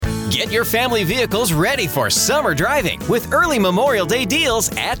Get your family vehicles ready for summer driving with early Memorial Day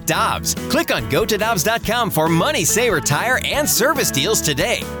deals at Dobbs. Click on GoToDobbs.com for money saver tire and service deals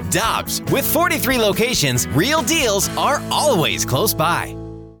today. Dobbs, with 43 locations, real deals are always close by.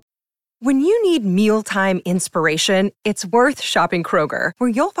 When you need mealtime inspiration, it's worth shopping Kroger, where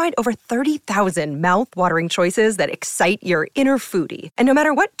you'll find over 30,000 mouth-watering choices that excite your inner foodie. And no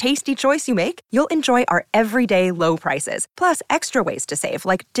matter what tasty choice you make, you'll enjoy our everyday low prices, plus extra ways to save,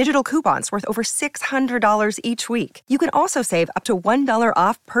 like digital coupons worth over $600 each week. You can also save up to $1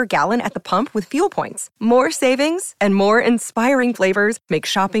 off per gallon at the pump with fuel points. More savings and more inspiring flavors make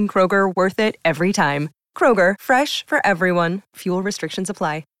shopping Kroger worth it every time. Kroger, fresh for everyone. Fuel restrictions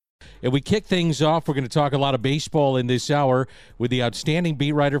apply. And we kick things off. We're going to talk a lot of baseball in this hour with the outstanding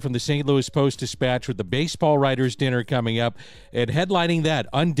beat writer from the St. Louis Post-Dispatch with the Baseball Writers Dinner coming up. And headlining that,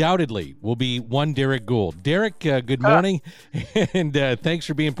 undoubtedly, will be one Derrick Goold. Derrick, good morning, and thanks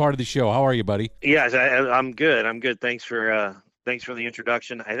for being part of the show. How are you, buddy? Yes, I'm good. I'm good. Thanks for the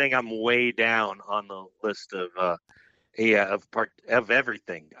introduction. I think I'm way down on the list of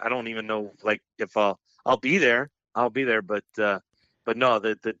everything. I don't even know if I'll be there. I'll be there, but no,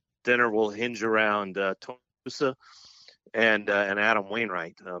 the dinner will hinge around Tosa and Adam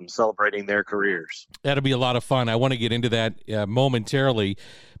Wainwright celebrating their careers. That'll be a lot of fun. I want to get into that momentarily,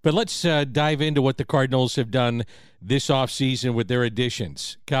 but let's dive into what the Cardinals have done this offseason with their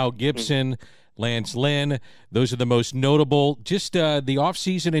additions. Kyle Gibson, Lance Lynn, those are the most notable. Just the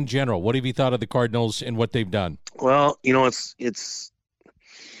offseason in general, what have you thought of the Cardinals and what they've done? Well,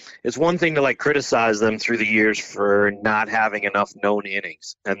 it's one thing to criticize them through the years for not having enough known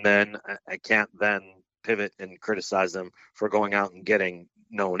innings. And then I can't then pivot and criticize them for going out and getting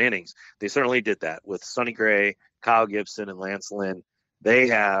known innings. They certainly did that with Sonny Gray, Kyle Gibson, and Lance Lynn. They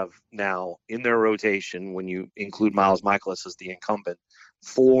have now in their rotation, when you include Miles Michaelis as the incumbent,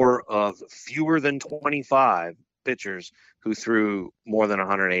 4 of fewer than 25 pitchers who threw more than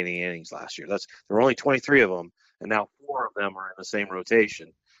 180 innings last year. There were only 23 of them, and now 4 of them are in the same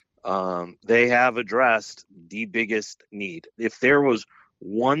rotation. They have addressed the biggest need. If there was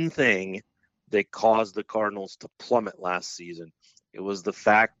one thing that caused the Cardinals to plummet last season, it was the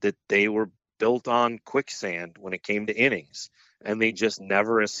fact that they were built on quicksand when it came to innings, and they just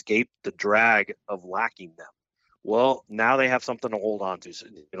never escaped the drag of lacking them. Well, now they have something to hold on to. So,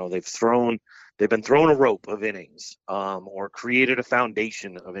 they've been thrown a rope of innings, or created a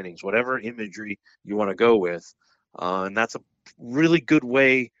foundation of innings, whatever imagery you want to go with. And that's a really good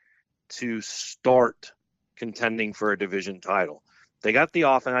way to start contending for a division title. They got the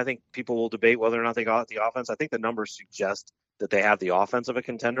offense. I think people will debate whether or not they got the offense. I think the numbers suggest that they have the offense of a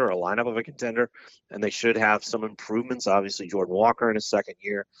contender, a lineup of a contender, and they should have some improvements. Obviously, Jordan Walker in his second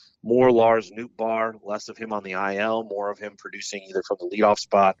year, more Lars Nootbaar, less of him on the IL, more of him producing either from the leadoff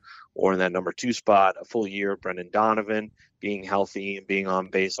spot or in that number 2 spot, a full year of Brendan Donovan being healthy and being on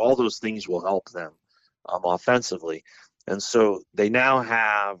base. All those things will help them offensively. And so they now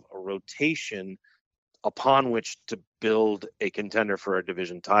have a rotation upon which to build a contender for a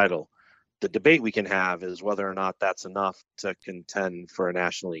division title. The debate we can have is whether or not that's enough to contend for a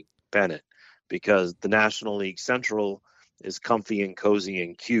National League pennant, because the National League Central is comfy and cozy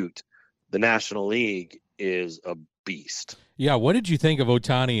and cute. The National League is a beast. Yeah, what did you think of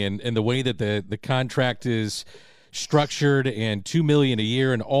Ohtani and the way that the contract is structured and $2 million a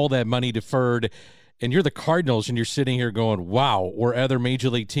year and all that money deferred? And you're the Cardinals, and you're sitting here going, wow, or other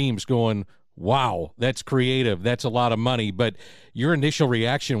major league teams going, wow, that's creative. That's a lot of money. But your initial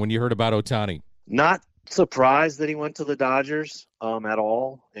reaction when you heard about Ohtani? Not surprised that he went to the Dodgers at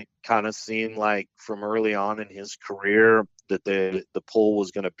all. It kind of seemed like from early on in his career that the pull was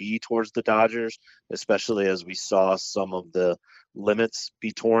going to be towards the Dodgers, especially as we saw some of the limits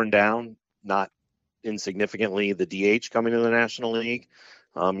be torn down, not insignificantly the DH coming to the National League.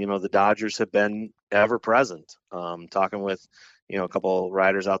 The Dodgers have been ever present. Talking with, a couple of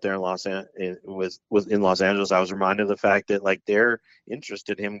writers out there in Los Angeles, I was reminded of the fact that their interest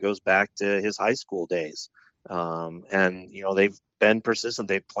in him goes back to his high school days. They've been persistent.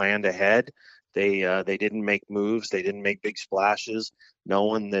 They've planned ahead. They didn't make moves. They didn't make big splashes,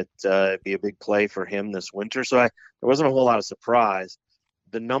 knowing that it'd be a big play for him this winter. So there wasn't a whole lot of surprise.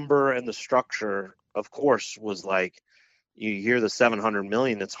 The number and the structure, of course, was you hear the $700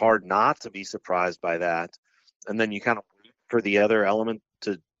 million, it's hard not to be surprised by that. And then you kind of wait for the other element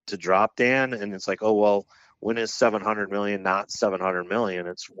to drop, Dan, and it's oh, well, when is $700 million not $700 million?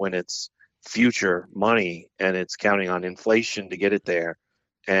 It's when it's future money, and it's counting on inflation to get it there.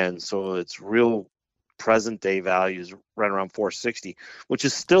 And so it's real present day values right around 460, which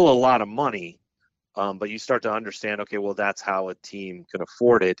is still a lot of money, But you start to understand, okay, well, that's how a team can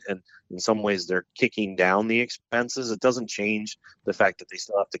afford it. And in some ways, they're kicking down the expenses. It doesn't change the fact that they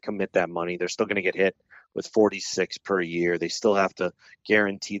still have to commit that money. They're still going to get hit with 46 per year. They still have to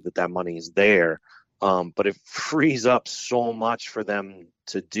guarantee that that money is there. But it frees up so much for them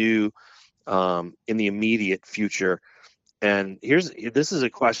to do in the immediate future. And this is a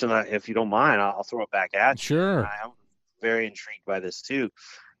question that, if you don't mind, I'll throw it back at you. Sure. I'm very intrigued by this too.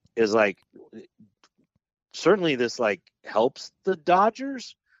 Is like, certainly this like helps the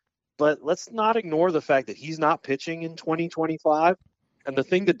Dodgers, but let's not ignore the fact that he's not pitching in 2025. And the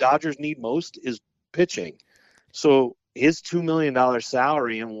thing the Dodgers need most is pitching. So his $2 million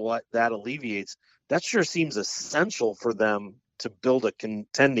salary and what that alleviates, that sure seems essential for them to build a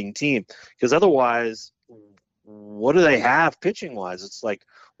contending team. Because otherwise, what do they have pitching wise? It's like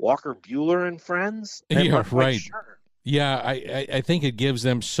Walker Buehler and friends. And yeah, right. Sure. Yeah, I think it gives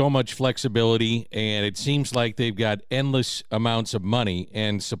them so much flexibility, and it seems like they've got endless amounts of money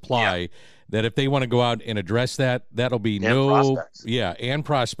and supply that if they want to go out and address that, that'll be prospects. And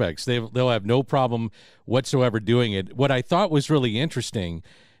prospects. They'll have no problem whatsoever doing it. What I thought was really interesting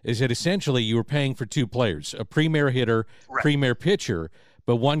is that essentially you were paying for two players, a premier hitter, premier pitcher,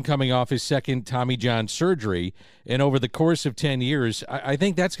 but one coming off his second Tommy John surgery. And over the course of 10 years, I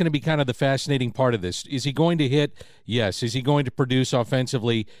think that's going to be kind of the fascinating part of this. Is he going to hit? Yes. Is he going to produce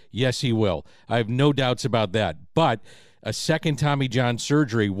offensively? Yes, he will. I have no doubts about that. But a second Tommy John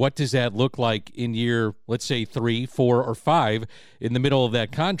surgery, what does that look like in year, let's say 3, 4, or 5 in the middle of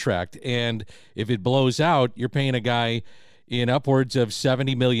that contract? And if it blows out, you're paying a guy in upwards of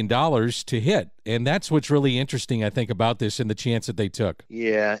 $70 million to hit. And that's what's really interesting, I think, about this and the chance that they took.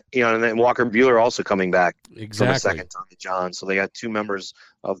 Yeah. And then Walker Buehler also coming back exactly. from a second Tommy John. So they got two members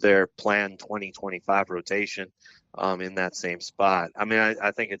of their planned 2025 rotation in that same spot. I mean,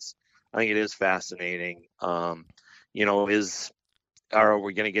 I think it is fascinating. Are we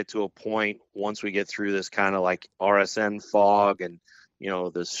going to get to a point once we get through this kind of like RSN fog and,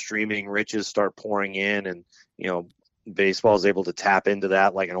 the streaming riches start pouring in and, baseball is able to tap into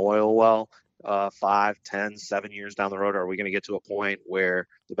that like an oil well 5, 10, 7 years down the road? Are we going to get to a point where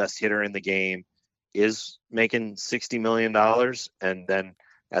the best hitter in the game is making $60 million? And then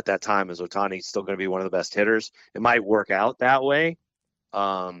at that time, is Ohtani still going to be one of the best hitters? It might work out that way.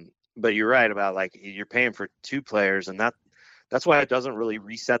 But you're right about like you're paying for two players, and that's why it doesn't really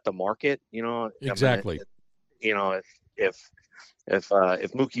reset the market. Exactly. If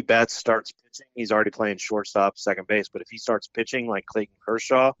Mookie Betts starts pitching, he's already playing shortstop, second base. But if he starts pitching like Clayton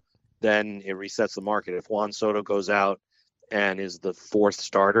Kershaw, then it resets the market. If Juan Soto goes out and is the fourth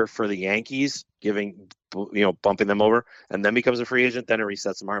starter for the Yankees, bumping them over, and then becomes a free agent, then it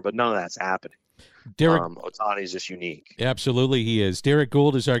resets the market. But none of that's happening. Derrick Ohtani is just unique. Absolutely, he is. Derrick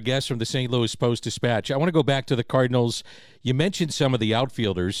Goold is our guest from the St. Louis Post-Dispatch. I want to go back to the Cardinals. You mentioned some of the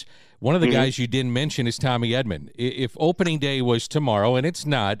outfielders. One of the guys you didn't mention is Tommy Edman. If opening day was tomorrow, and it's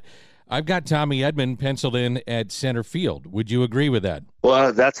not, I've got Tommy Edman penciled in at center field. Would you agree with that?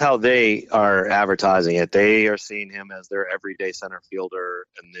 Well, that's how they are advertising it. They are seeing him as their everyday center fielder,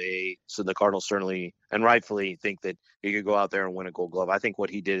 and so the Cardinals certainly and rightfully think that he could go out there and win a Gold Glove. I think what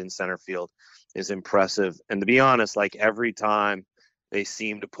he did in center field is impressive. And to be honest, like every time they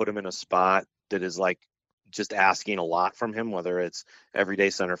seem to put him in a spot that is like just asking a lot from him, whether it's everyday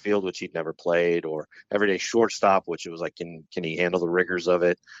center field, which he'd never played, or everyday shortstop, which it was like, can he handle the rigors of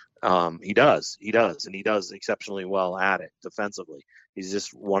it? He does, and he does exceptionally well at it defensively. He's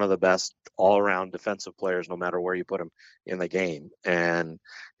just one of the best all-around defensive players, no matter where you put him in the game. And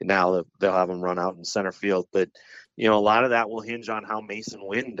now they'll have him run out in center field, but a lot of that will hinge on how Mason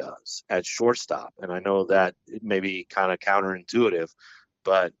Wynn does at shortstop. And I know that it may be kind of counterintuitive,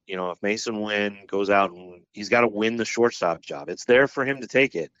 but, if Mason Wynn goes out and he's got to win the shortstop job, it's there for him to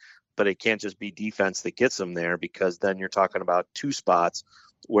take it, but it can't just be defense that gets him there, because then you're talking about two spots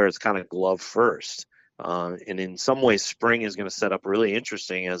where it's kind of glove first. And in some ways, spring is going to set up really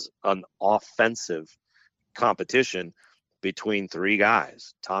interesting as an offensive competition between three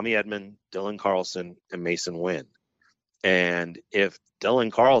guys, Tommy Edman, Dylan Carlson, and Mason Wynn. And if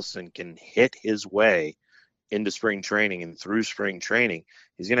Dylan Carlson can hit his way into spring training and through spring training,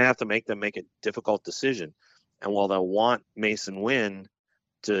 he's going to have to make them make a difficult decision. And while they'll want Mason Wynn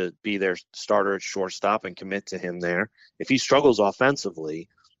to be their starter at shortstop and commit to him there, if he struggles offensively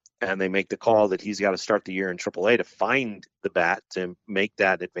and they make the call that he's got to start the year in AAA to find the bat to make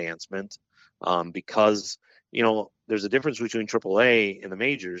that advancement, because, there's a difference between AAA and the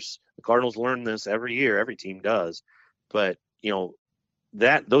majors. The Cardinals learn this every year. Every team does. But,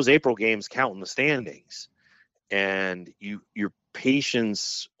 those April games count in the standings. And your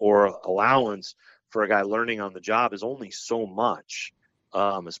patience or allowance for a guy learning on the job is only so much,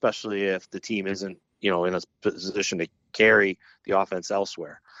 especially if the team isn't, in a position to carry the offense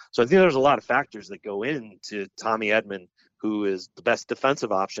elsewhere. So I think there's a lot of factors that go into Tommy Edman, who is the best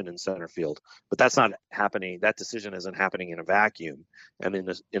defensive option in center field. But that's not happening. That decision isn't happening in a vacuum. And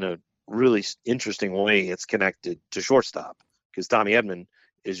in a really interesting way, it's connected to shortstop, because Tommy Edman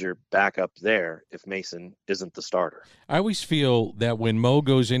is your backup there if Mason isn't the starter. I always feel that when Mo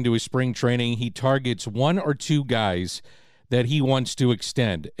goes into his spring training, he targets one or two guys that he wants to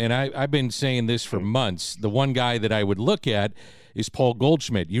extend. And I've been saying this for months. The one guy that I would look at is Paul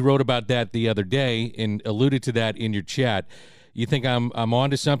Goldschmidt. You wrote about that the other day and alluded to that in your chat. You think I'm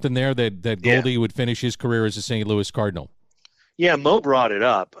onto something there that Goldie would finish his career as a St. Louis Cardinal? Yeah, Mo brought it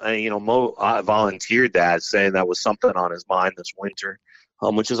up. Mo volunteered that, saying that was something on his mind this winter,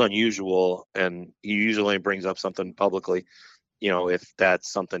 which is unusual. And he usually brings up something publicly, if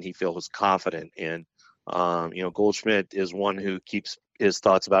that's something he feels confident in. Goldschmidt is one who keeps his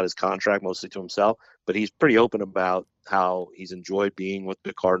thoughts about his contract mostly to himself, but he's pretty open about how he's enjoyed being with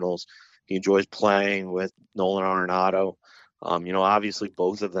the Cardinals. He enjoys playing with Nolan Arenado. Obviously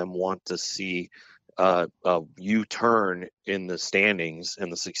both of them want to see a U-turn in the standings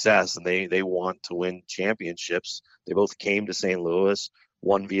and the success, and they want to win championships. They both came to St. Louis,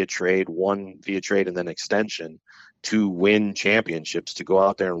 one via trade and then extension, to win championships, to go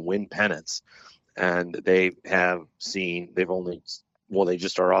out there and win pennants. And they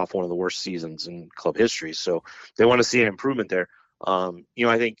just are off one of the worst seasons in club history. So they want to see an improvement there.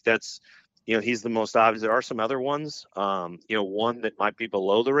 I think that's, he's the most obvious. There are some other ones. One that might be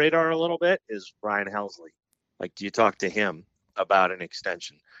below the radar a little bit is Ryan Helsley. Like, do you talk to him about an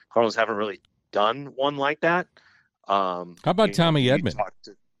extension? Cardinals haven't really done one like that. How about Tommy Edman?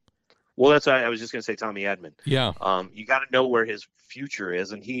 Well, I was just going to say Tommy Edman. Yeah. You got to know where his future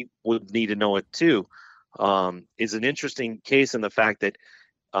is, and he would need to know it too. Is an interesting case in the fact that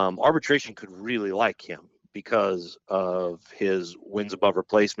arbitration could really like him because of his wins above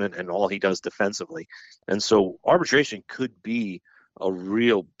replacement and all he does defensively. And so arbitration could be a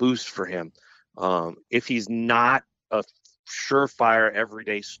real boost for him. If he's not a surefire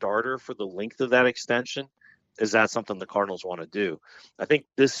everyday starter for the length of that extension, is that something the Cardinals want to do? I think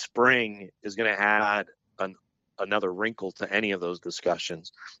this spring is going to add another wrinkle to any of those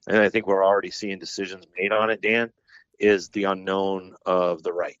discussions. And I think we're already seeing decisions made on it, Dan, is the unknown of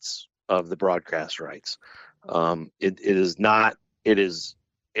the rights, of the broadcast rights. It is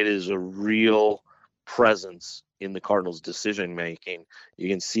a real presence in the Cardinals' decision making. You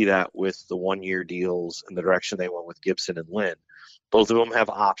can see that with the 1-year deals and the direction they went with Gibson and Lynn. Both of them have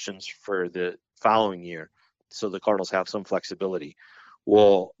options for the following year, so the Cardinals have some flexibility.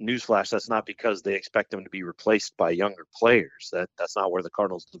 Well, newsflash, that's not because they expect them to be replaced by younger players. That's not where the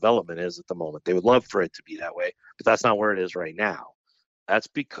Cardinals' development is at the moment. They would love for it to be that way, but that's not where it is right now. That's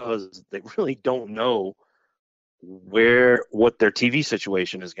because they really don't know what their TV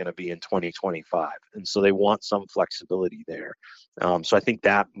situation is going to be in 2025. And so they want some flexibility there. So I think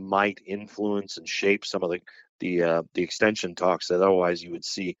that might influence and shape some of the extension talks that otherwise you would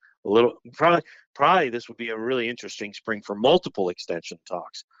see a little. Probably this would be a really interesting spring for multiple extension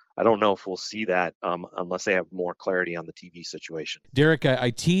talks. I don't know if we'll see that unless they have more clarity on the TV situation. Derrick, I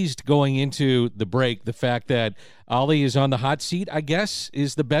teased going into the break the fact that Ollie is on the hot seat, I guess,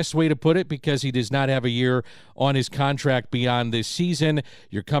 is the best way to put it, because he does not have a year on his contract beyond this season.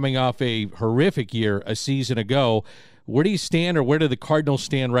 You're coming off a horrific year a season ago. Where do you stand, or where do the Cardinals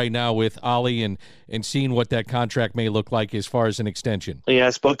stand right now with Ollie and seeing what that contract may look like as far as an extension? Yeah,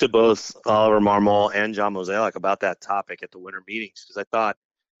 I spoke to both Oliver Marmol and John Mozeliak about that topic at the winter meetings, because I thought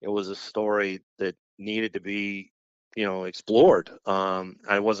it was a story that needed to be, explored.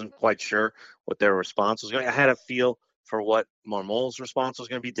 I wasn't quite sure what their response was going to be. I had a feel for what Marmol's response was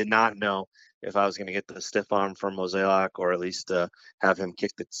going to be. Did not know if I was going to get the stiff arm from Mozeliak, or at least have him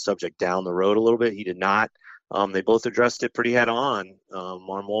kick the subject down the road a little bit. He did not. They both addressed it pretty head on.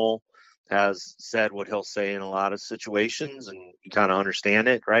 Marmol has said what he'll say in a lot of situations, and you kind of understand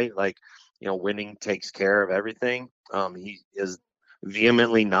it, right? Like, winning takes care of everything. He is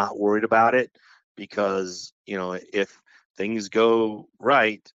vehemently not worried about it, because if things go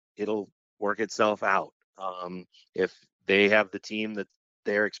right, it'll work itself out. If they have the team that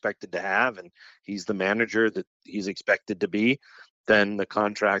they're expected to have, and he's the manager that he's expected to be, then the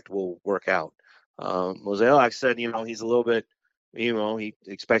contract will work out. Mozeliak said, he's a little bit, he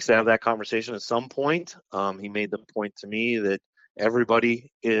expects to have that conversation at some point. He made the point to me that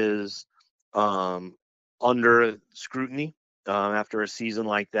everybody is under scrutiny after a season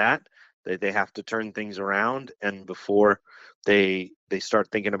like that. They have to turn things around, and before they start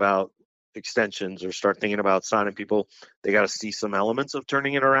thinking about extensions or start thinking about signing people, they got to see some elements of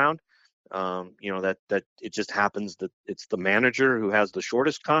turning it around. That it just happens that it's the manager who has the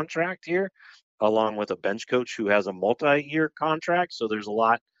shortest contract here, along with a bench coach who has a multi-year contract. So there's a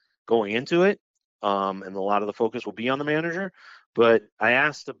lot going into it, and a lot of the focus will be on the manager. But I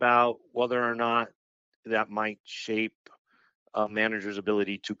asked about whether or not that might shape a manager's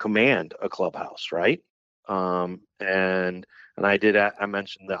ability to command a clubhouse, right? And I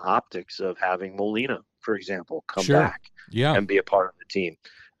mentioned the optics of having Molina, for example, come back and be a part of the team.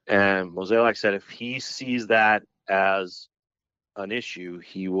 And Mozeliak said if he sees that as an issue,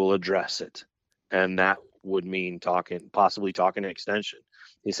 he will address it. And that would mean possibly talking extension.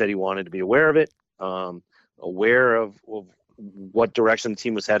 He said he wanted to be aware of it, aware of what direction the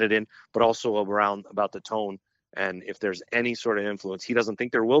team was headed in, but also about the tone. And if there's any sort of influence, he doesn't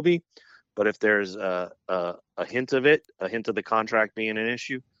think there will be, but if there's a hint of it, a hint of the contract being an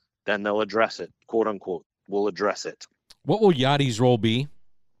issue, then they'll address it, quote unquote. We'll address it. What will Yadi's role be?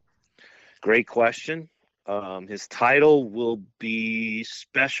 Great question. His title will be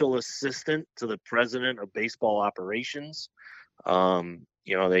Special Assistant to the President of Baseball Operations. That's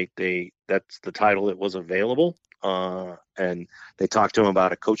the title that was available. And they talked to him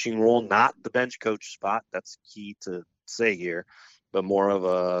about a coaching role, not the bench coach spot. That's key to say here, but more of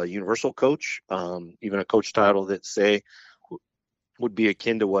a universal coach, even a coach title that would be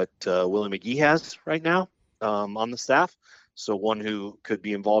akin to what Willie McGee has right now on the staff. So one who could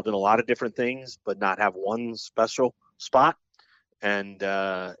be involved in a lot of different things, but not have one special spot. And,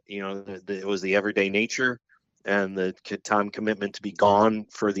 it was the everyday nature and the time commitment to be gone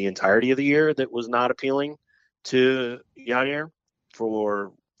for the entirety of the year that was not appealing to Yadier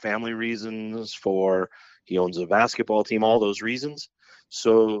for family reasons, for he owns a basketball team, all those reasons.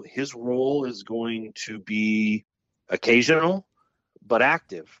 So his role is going to be occasional, but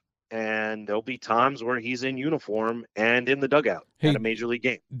active. And there'll be times where he's in uniform and in the dugout at a major league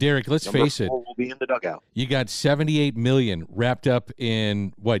game. Derrick, let's face it. Will be in the dugout. You got $78 million wrapped up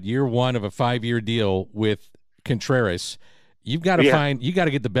in year one of a 5-year deal with Contreras. You've got to you got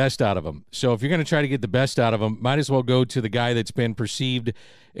to get the best out of him. So if you're going to try to get the best out of him, might as well go to the guy that's been perceived,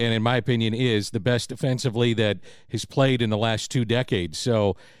 and in my opinion is the best defensively that has played in the last 2 decades.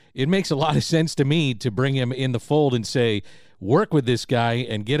 So it makes a lot of sense to me to bring him in the fold and say, work with this guy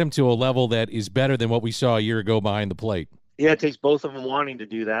and get him to a level that is better than what we saw a year ago behind the plate. Yeah, it takes both of them wanting to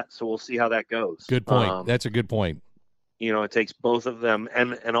do that, so we'll see how that goes. Good point. That's a good point. It takes both of them.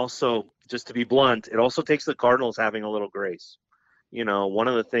 And also, just to be blunt, it also takes the Cardinals having a little grace. One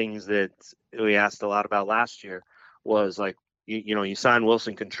of the things that we asked a lot about last year was you sign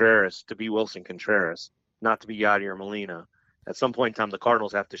Wilson Contreras to be Wilson Contreras, not to be Yadier Molina. At some point in time, the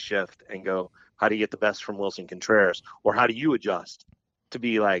Cardinals have to shift and go, how do you get the best from Wilson Contreras? Or how do you adjust to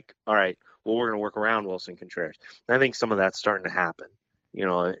be like, all right, well, we're going to work around Wilson Contreras. And I think some of that's starting to happen.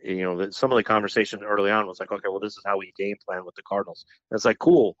 Some of the conversation early on was like, okay, well, this is how we game plan with the Cardinals. And it's like,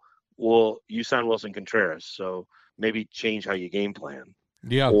 cool. Well, you signed Wilson Contreras, so maybe change how you game plan.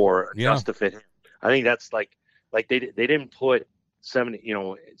 Yeah. Or adjust to fit him. I think that's like they didn't put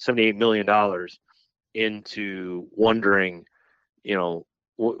 $78 million into wondering,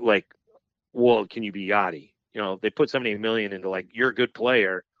 well, can you be Yachty? They put $78 million into you're a good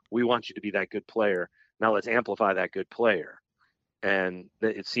player. We want you to be that good player. Now let's amplify that good player. And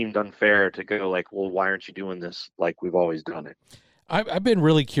it seemed unfair to go well, why aren't you doing this like we've always done it? I've been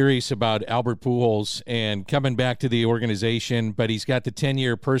really curious about Albert Pujols and coming back to the organization, but he's got the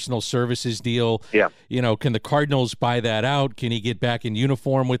 10-year personal services deal. Yeah. Can the Cardinals buy that out? Can he get back in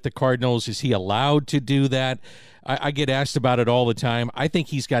uniform with the Cardinals? Is he allowed to do that? I get asked about it all the time. I think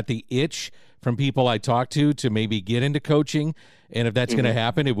he's got the itch from people I talk to maybe get into coaching. And if that's going to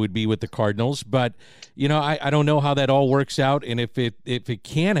happen, it would be with the Cardinals. But, I don't know how that all works out. And if it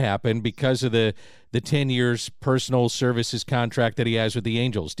can happen because of the 10 years personal services contract that he has with the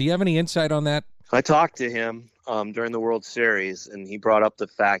Angels. Do you have any insight on that? I talked to him during the World Series, and he brought up the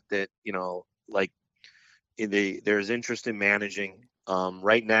fact that, there's interest in managing.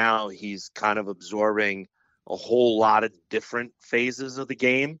 Right now, he's kind of absorbing a whole lot of different phases of the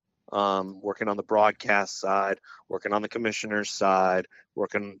game. Working on the broadcast side, working on the commissioner's side,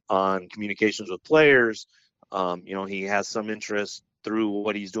 working on communications with players. He has some interest through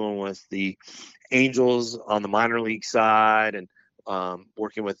what he's doing with the Angels on the minor league side and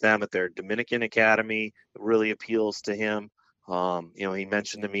working with them at their Dominican Academy really appeals to him. He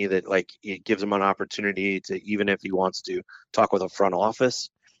mentioned to me that it gives him an opportunity to, even if he wants to talk with a front office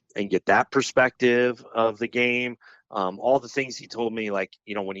and get that perspective of the game. All the things he told me,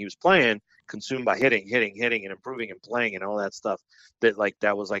 when he was playing, consumed by hitting and improving and playing and all that stuff,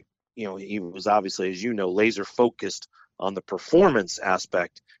 that was he was obviously, as you know, laser focused on the performance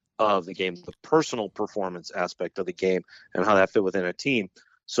aspect of the game, the personal performance aspect of the game, and how that fit within a team.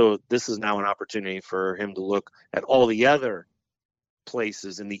 So this is now an opportunity for him to look at all the other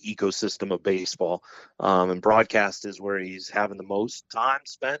places in the ecosystem of baseball. And broadcast is where he's having the most time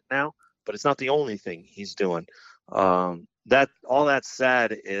spent now, but it's not the only thing he's doing. That all that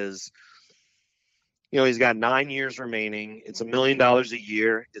said is, he's got 9 years remaining. It's $1 million a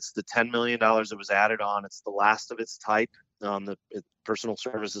year. It's the $10 million that was added on. It's the last of its type. The personal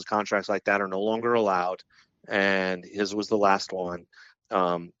services contracts like that are no longer allowed, and his was the last one.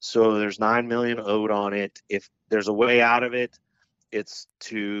 So there's $9 million owed on it. If there's a way out of it, it's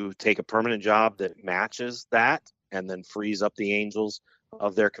to take a permanent job that matches that and then frees up the Angels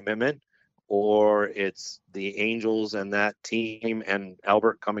of their commitment, or it's the Angels and that team and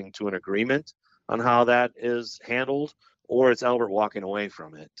Albert coming to an agreement on how that is handled, or it's Albert walking away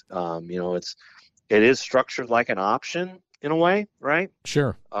from it. It is structured like an option in a way, right?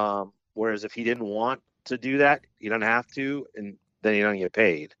 Sure. Whereas if he didn't want to do that, he doesn't have to, and then he doesn't get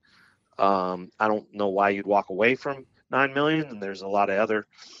paid. I don't know why you'd walk away from $9 million, and there's a lot of other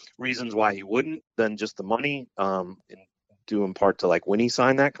reasons why he wouldn't than just the money, due in part to like when he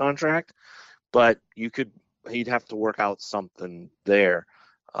signed that contract. But he'd have to work out something there.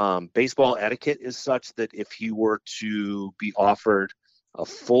 Baseball etiquette is such that if he were to be offered a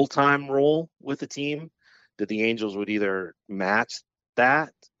full-time role with the team, that the Angels would either match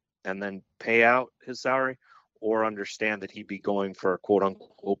that and then pay out his salary, or understand that he'd be going for a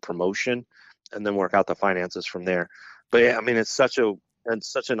quote-unquote promotion and then work out the finances from there. But yeah, I mean, it's such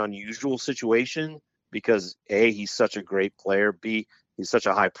an unusual situation because A, he's such a great player, B, he's such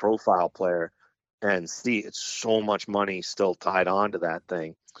a high-profile player, and C, it's so much money still tied on to that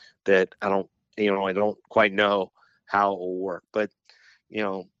thing that I don't quite know how it will work. But,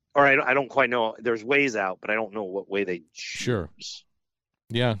 or I don't quite know. There's ways out, but I don't know what way they choose. Sure.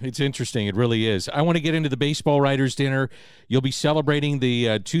 Yeah, it's interesting. It really is. I want to get into the Baseball Writers Dinner. You'll be celebrating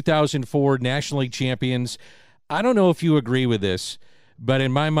the 2004 National League champions. I don't know if you agree with this, but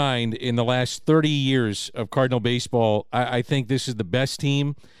in my mind, in the last 30 years of Cardinal baseball, I think this is the best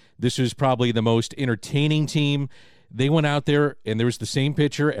team. This was probably the most entertaining team. They went out there, and there was the same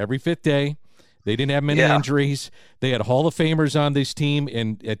pitcher every fifth day. They didn't have many injuries. They had Hall of Famers on this team,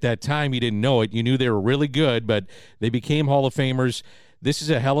 and at that time, you didn't know it. You knew they were really good, but they became Hall of Famers. This is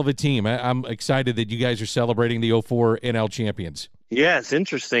a hell of a team. I'm excited that you guys are celebrating the 04 NL champions. Yeah, it's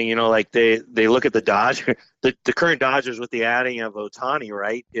interesting. Like they look at the Dodgers, the current Dodgers with the adding of Ohtani,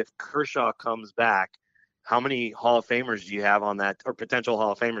 right? If Kershaw comes back, how many Hall of Famers do you have on that, or potential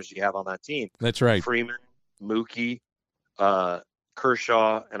Hall of Famers do you have on that team? That's right. Freeman, Mookie,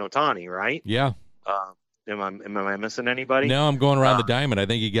 Kershaw, and Ohtani, right? Yeah. Am I missing anybody? No, I'm going around the diamond. I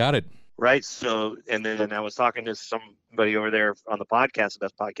think you got it. Right. So, and then I was talking to somebody over there on the podcast, the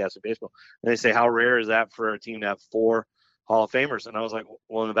best podcast in baseball, and they say, how rare is that for a team to have 4 Hall of Famers? And I was like,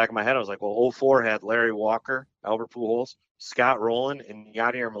 well, in the back of my head, I was like, well, 04 had Larry Walker, Albert Pujols, Scott Rowland, and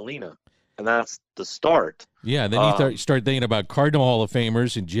Yadier Molina. And that's the start. Yeah, then you start thinking about Cardinal Hall of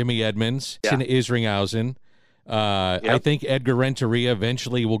Famers and Jimmy Edmonds and Isringhausen. I think Edgar Renteria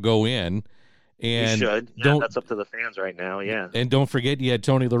eventually will go in. And he should. Yeah, that's up to the fans right now, yeah. And don't forget you had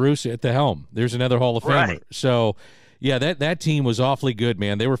Tony La Russa at the helm. There's another Hall of Famer. Right. So, yeah, that team was awfully good,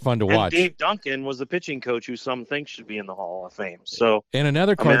 man. They were fun to watch. Dave Duncan was the pitching coach who some think should be in the Hall of Fame. So, and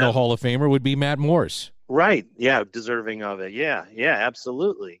another Cardinal Hall of Famer would be Matt Morse. Right. Yeah, deserving of it. Yeah,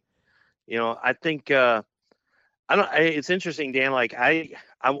 absolutely. I think it's interesting, Dan. Like I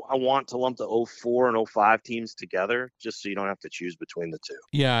want to lump the 04 and 05 teams together just so you don't have to choose between the two.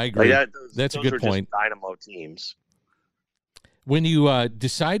 Yeah, I agree. Like that's a good point. Just dynamo teams. When you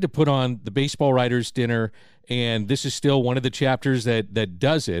decide to put on the Baseball Writers Dinner, and this is still one of the chapters that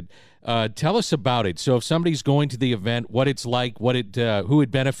does it, tell us about it. So if somebody's going to the event, what it's like, who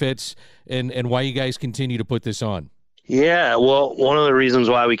it benefits, and why you guys continue to put this on. Yeah, well, one of the reasons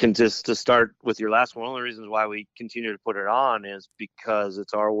why we can to start with your last one, one of the reasons why we continue to put it on is because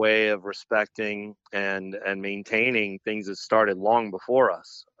it's our way of respecting and maintaining things that started long before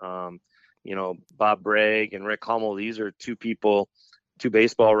us. Bob Bragg and Rick Hummel, these are two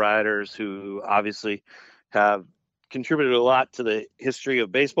baseball writers who obviously have contributed a lot to the history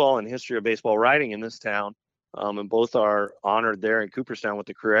of baseball and history of baseball writing in this town. And both are honored there in Cooperstown with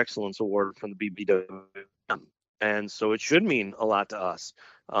the Career Excellence Award from the BBWM. And so it should mean a lot to us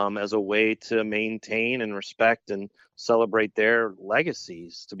as a way to maintain and respect and celebrate their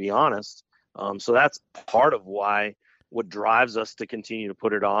legacies, to be honest. So that's part of what drives us to continue to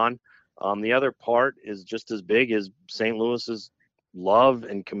put it on. The other part is just as big as St. Louis's love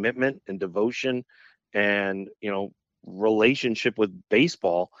and commitment and devotion and, relationship with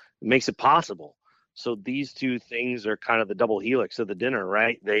baseball makes it possible. So these two things are kind of the double helix of the dinner,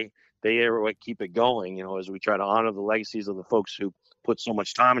 right? They are what keep it going, as we try to honor the legacies of the folks who put so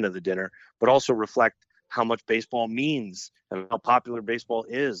much time into the dinner, but also reflect how much baseball means and how popular baseball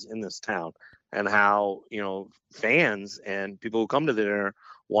is in this town, and how, fans and people who come to the dinner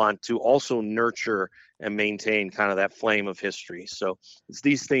want to also nurture and maintain kind of that flame of history. So it's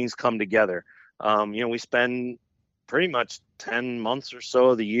these things come together. We spend pretty much 10 months or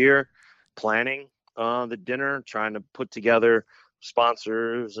so of the year planning the dinner, trying to put together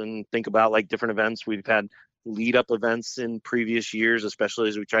sponsors and think about like different events. We've had lead up events in previous years, especially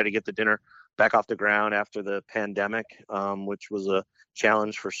as we try to get the dinner back off the ground after the pandemic, which was a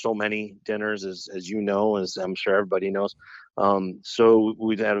challenge for so many dinners, as as I'm sure everybody knows. So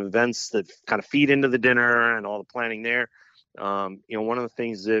we've had events that kind of feed into the dinner and all the planning there. One of the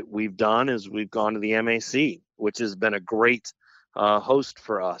things that we've done is we've gone to the MAC, which has been a great host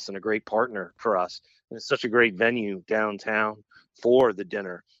for us and a great partner for us. And it's such a great venue downtown for the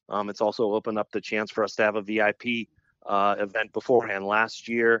dinner. It's also opened up the chance for us to have a VIP event beforehand. Last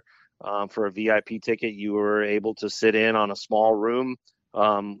year, for a VIP ticket, you were able to sit in on a small room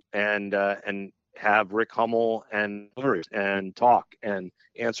and have Rick Hummel and talk and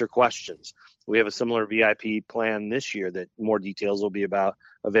answer questions. We have a similar VIP plan this year that more details will be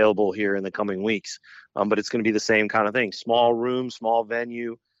available here in the coming weeks. But it's going to be the same kind of thing: small room, small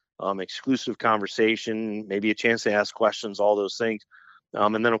venue, exclusive conversation, maybe a chance to ask questions, all those things.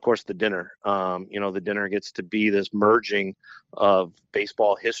 And then, of course, the dinner. The dinner gets to be this merging of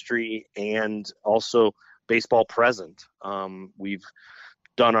baseball history and also baseball present. We've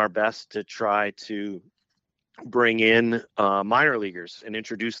done our best to try to bring in minor leaguers and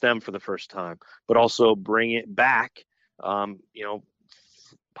introduce them for the first time, but also bring it back,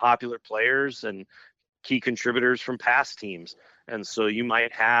 popular players and key contributors from past teams. And so you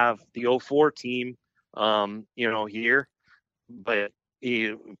might have the 04 team, here, but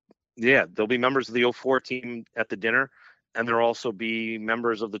there'll be members of the 04 team at the dinner, and there'll also be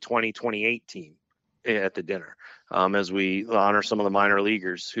members of the 2028 team at the dinner, as we honor some of the minor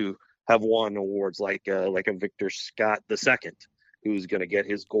leaguers who have won awards, like a Victor Scott II, who's going to get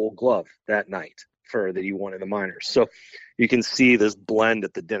his Gold Glove that night that he won in the minors. So you can see this blend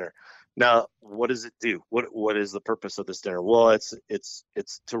at the dinner. Now, what does it do? What is the purpose of this dinner? Well, it's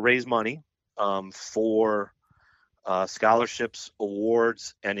to raise money for scholarships,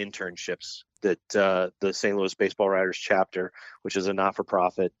 awards, and internships that the St. Louis Baseball Writers chapter, which is a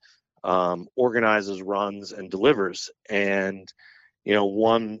not-for-profit, organizes, runs, and delivers. And there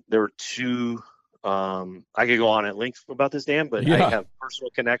were two. I could go on at length about this, Dan, but I have personal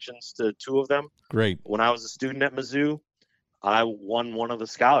connections to two of them. Great. When I was a student at Mizzou, I won one of the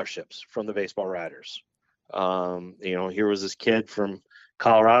scholarships from the Baseball Writers. Here was this kid from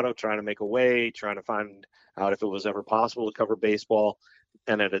Colorado trying to make a way, trying to find out if it was ever possible to cover baseball.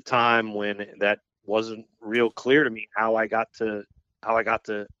 And at a time when that wasn't real clear to me how I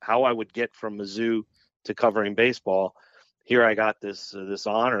would get from Mizzou to covering baseball, here I got this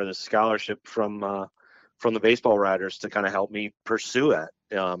honor, this scholarship from the Baseball Writers to kind of help me pursue it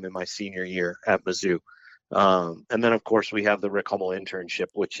in my senior year at Mizzou. And then, of course, we have the Rick Hummel internship,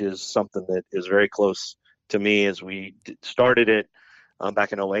 which is something that is very close to me, as we started it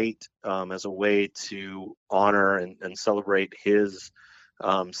back in 2008 as a way to honor and celebrate his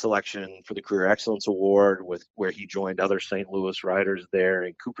selection for the Career Excellence Award, where he joined other St. Louis writers there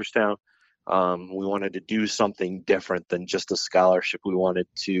in Cooperstown. We wanted to do something different than just a scholarship. We wanted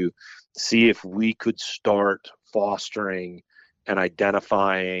to see if we could start fostering and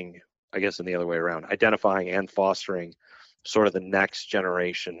identifying, I guess in the other way around, identifying and fostering sort of the next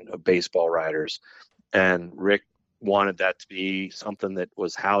generation of baseball writers. And Rick wanted that to be something that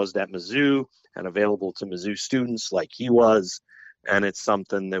was housed at Mizzou and available to Mizzou students like he was. And it's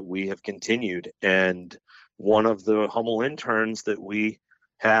something that we have continued. And one of the Hummel interns that we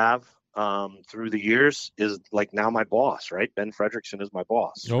have through the years is like now my boss, right? Ben Fredrickson is my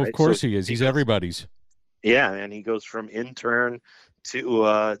boss. Oh, right? of course he is. He's everybody's. Yeah, and he goes from intern to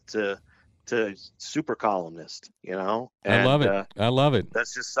super columnist, And, I love it. I love it.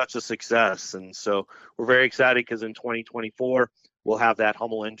 That's just such a success. And so we're very excited because in 2024, we'll have that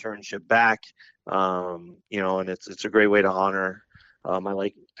Hummel internship back. And it's a great way to honor my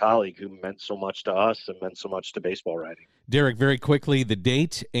late colleague who meant so much to us and meant so much to baseball writing. Derrick, very quickly, the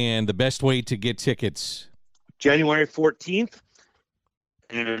date and the best way to get tickets. January 14th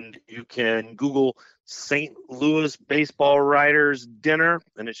and you can Google St. Louis Baseball Writers Dinner,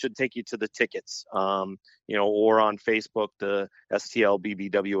 and it should take you to the tickets, or on Facebook, the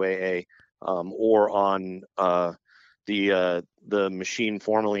STLBBWAA, or on the machine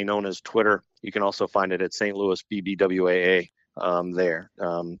formerly known as Twitter. You can also find it at St. Louis BBWAA there.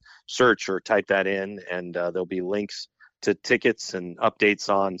 Search or type that in, and there'll be links to tickets and updates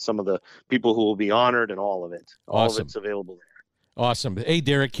on some of the people who will be honored and all of it. All Awesome. of it's available there. Awesome. Hey,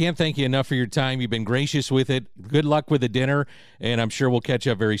 Derrick, can't thank you enough for your time. You've been gracious with it. Good luck with the dinner, and I'm sure we'll catch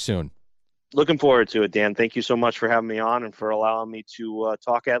up very soon. Looking forward to it, Dan. Thank you so much for having me on and for allowing me to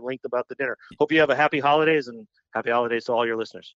talk at length about the dinner. Hope you have a happy holidays, and happy holidays to all your listeners.